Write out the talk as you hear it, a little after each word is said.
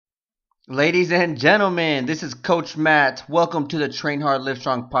Ladies and gentlemen, this is Coach Matt. Welcome to the Train Hard Live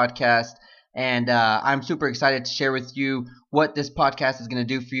Strong podcast. And I'm super excited to share with you what this podcast is going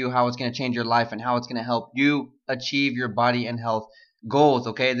to do for you, how it's going to change your life, and how it's going to help you achieve your body and health goals.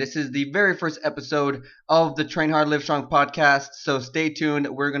 Okay, this is the very first episode of the Train Hard Live Strong podcast. So stay tuned.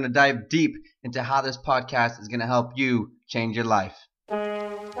 We're going to dive deep into how this podcast is going to help you change your life.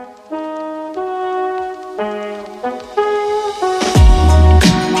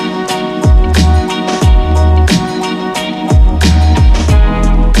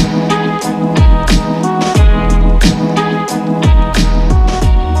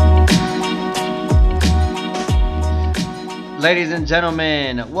 Ladies and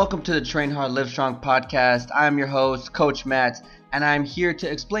gentlemen, welcome to the Train Hard Live Strong podcast. I'm your host, Coach Matt, and I'm here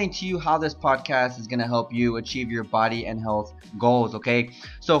to explain to you how this podcast is going to help you achieve your body and health goals, okay?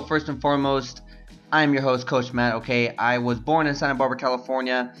 So, first and foremost, I'm your host, Coach Matt, okay? I was born in Santa Barbara,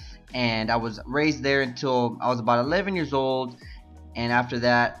 California, and I was raised there until I was about 11 years old. And after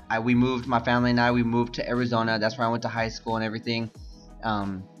that, my family and I, we moved to Arizona. That's where I went to high school and everything.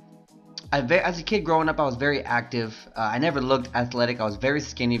 Um, as a kid growing up, I was very active. I never looked athletic. I was very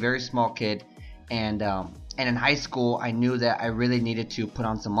skinny, very small kid, and in high school, I knew that I really needed to put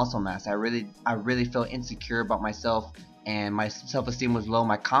on some muscle mass. I really felt insecure about myself, and my self-esteem was low.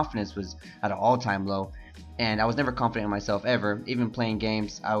 My confidence was at an all-time low, and I was never confident in myself ever. Even playing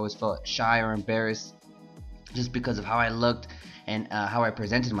games, I always felt shy or embarrassed just because of how I looked and how I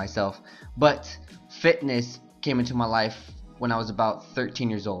presented myself. But fitness came into my life when I was about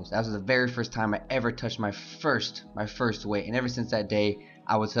 13 years old. That was the very first time I ever touched my first weight, and ever since that day,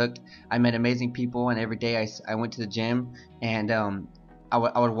 I was hooked. I met amazing people, and every day I went to the gym, and I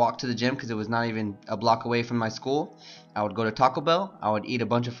would walk to the gym because it was not even a block away from my school. I would go to Taco Bell, I would eat a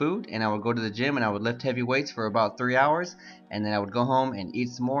bunch of food, and I would go to the gym and I would lift heavy weights for about 3 hours, and then I would go home and eat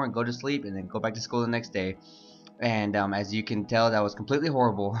some more and go to sleep, and then go back to school the next day. And as you can tell, that was completely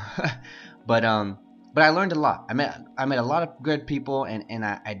horrible. but um, but I learned a lot. I met a lot of good people, and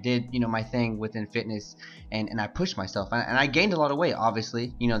I did my thing within fitness, and I pushed myself, and I gained a lot of weight.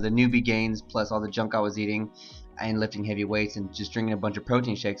 Obviously, the newbie gains plus all the junk I was eating, and lifting heavy weights and just drinking a bunch of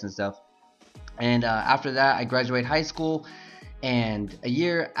protein shakes and stuff. And after that, I graduated high school, and a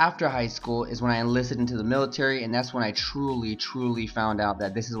year after high school is when I enlisted into the military, and that's when I truly, truly found out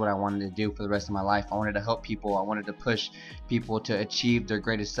that this is what I wanted to do for the rest of my life. I wanted to help people. I wanted to push people to achieve their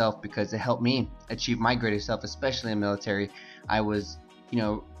greatest self because it helped me achieve my greatest self, especially in the military. I was, you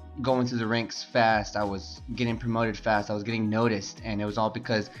know, going through the ranks fast. I was getting promoted fast. I was getting noticed, and it was all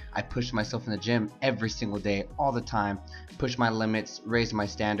because I pushed myself in the gym every single day, all the time, pushed my limits, raised my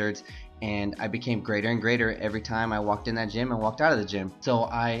standards, and I became greater and greater every time I walked in that gym and walked out of the gym. So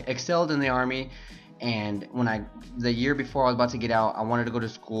I excelled in the Army, and the year before I was about to get out, I wanted to go to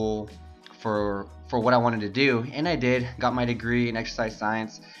school for what I wanted to do, and I did. Got my degree in exercise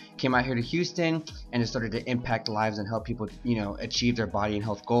science. Came out here to Houston and just started to impact lives and help people, achieve their body and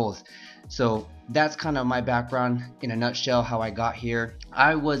health goals. So that's kind of my background in a nutshell. How I got here.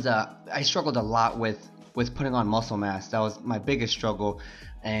 I struggled a lot with putting on muscle mass. That was my biggest struggle.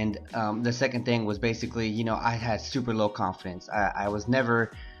 And the second thing was basically, I had super low confidence. I was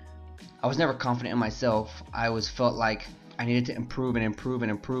never confident in myself. I always felt like I needed to improve and improve and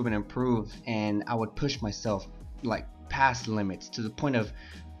improve and improve, and I would push myself like past limits to the point of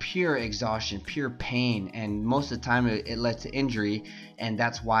pure exhaustion, pure pain, and most of the time it led to injury. And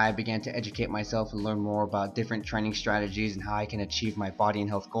that's why I began to educate myself and learn more about different training strategies and how I can achieve my body and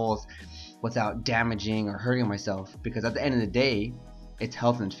health goals without damaging or hurting myself. Because at the end of the day, it's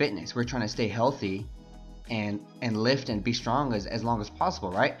health and fitness. We're trying to stay healthy and lift and be strong as long as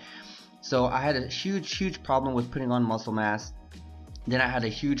possible, right? So I had a huge problem with putting on muscle mass. Then I had a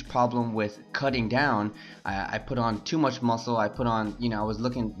huge problem with cutting down. I put on too much muscle. I put on, I was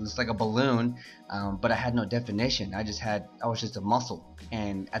looking just like a balloon, but I had no definition. I was just a muscle.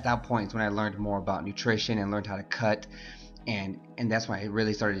 And at that point is when I learned more about nutrition and learned how to cut. And that's when I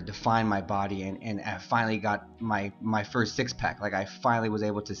really started to define my body, and I finally got my first six pack. Like, I finally was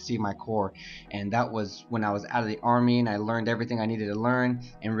able to see my core, and that was when I was out of the Army and I learned everything I needed to learn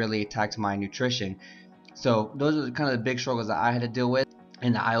and really attacked my nutrition. So those are kind of the big struggles that I had to deal with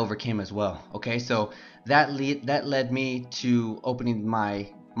and that I overcame as well. Okay, so that led me to opening my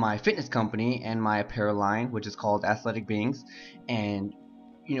fitness company and my apparel line, which is called Athletic Beings. And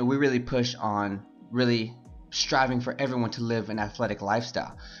we really push on really striving for everyone to live an athletic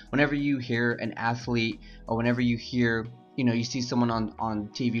lifestyle. Whenever you hear an athlete, or whenever you hear, you see someone on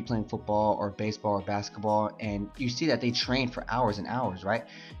TV playing football or baseball or basketball, and you see that they train for hours and hours, right?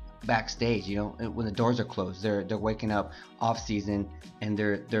 backstage, when the doors are closed, they're waking up off season, and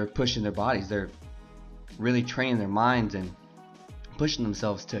they're pushing their bodies, they're really training their minds and pushing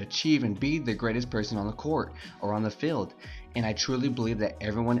themselves to achieve and be the greatest person on the court or on the field. And I truly believe that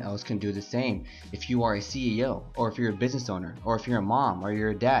everyone else can do the same. If you are a CEO, or if you're a business owner, or if you're a mom or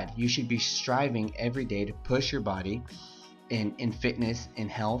you're a dad, you should be striving every day to push your body in fitness, in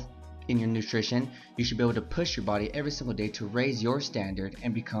health, in your nutrition. You should be able to push your body every single day to raise your standard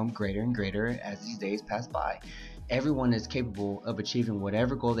and become greater and greater as these days pass by. Everyone is capable of achieving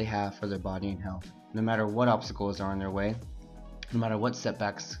whatever goal they have for their body and health, no matter what obstacles are in their way, no matter what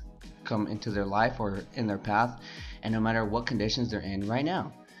setbacks come into their life or in their path, and no matter what conditions they're in right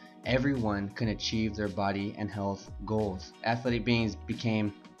now. Everyone can achieve their body and health goals. Athletic Beings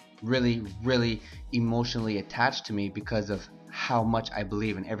became really, really emotionally attached to me because of how much I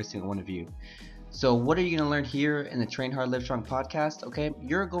believe in every single one of you. So what are you going to learn here in the Train Hard Live Strong podcast? Okay,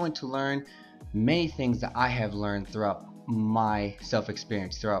 you're going to learn many things that I have learned throughout my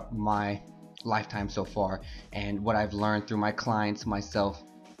self-experience, throughout my lifetime so far, and what I've learned through my clients, myself,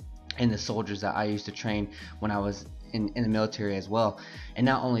 and the soldiers that I used to train when I was in the military as well. And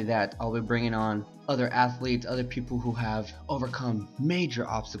not only that, I'll be bringing on other athletes, other people who have overcome major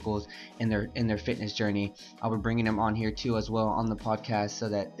obstacles in their fitness journey. I'll be bringing them on here too as well on the podcast, so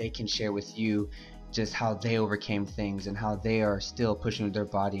that they can share with you just how they overcame things and how they are still pushing their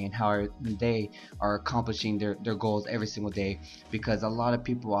body and how they are accomplishing their goals every single day, because a lot of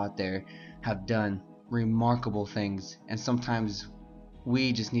people out there have done remarkable things, and sometimes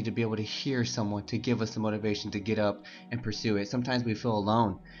we just need to be able to hear someone to give us the motivation to get up and pursue it. Sometimes we feel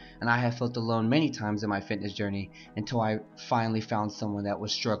alone, and I have felt alone many times in my fitness journey, until I finally found someone that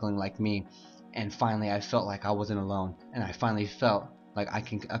was struggling like me, and finally I felt like I wasn't alone, and I finally felt like I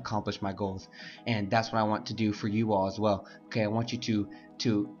can accomplish my goals. And that's what I want to do for you all as well. Okay, I want you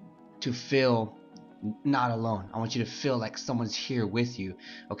to feel not alone. I want you to feel like someone's here with you.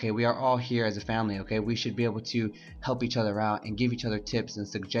 Okay, we are all here as a family. Okay, we should be able to help each other out and give each other tips and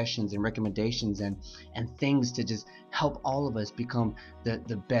suggestions and recommendations and things to just help all of us become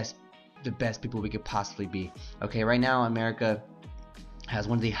the best people we could possibly be. Okay, right now America has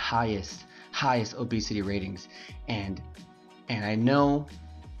one of the highest obesity ratings, and I know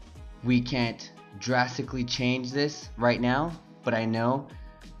we can't drastically change this right now, but I know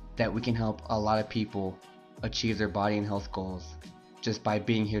that we can help a lot of people achieve their body and health goals just by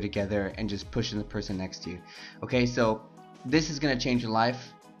being here together and just pushing the person next to you. Okay, so this is going to change your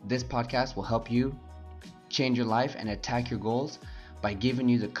life. This podcast will help you change your life and attack your goals by giving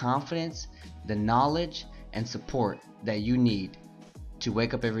you the confidence, the knowledge, and support that you need to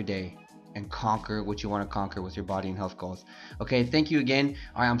wake up every day and conquer what you want to conquer with your body and health goals. Okay, thank you again.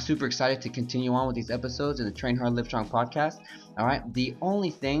 All right, I'm super excited to continue on with these episodes in the Train Hard Live Strong podcast. All right, the only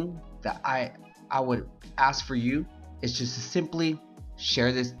thing that I would ask for you is just to simply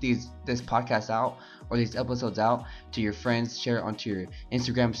share this podcast out, or these episodes out, to your friends. Share it onto your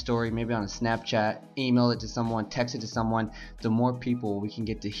Instagram story, maybe on a Snapchat, email it to someone, text it to someone. The more people we can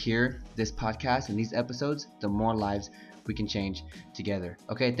get to hear this podcast and these episodes, the more lives we can change together.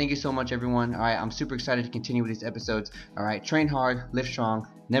 Okay, thank you so much, everyone. All right, I'm super excited to continue with these episodes. All right, train hard, live strong,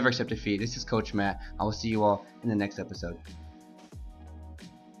 never accept defeat. This is Coach Matt. I will see you all in the next episode.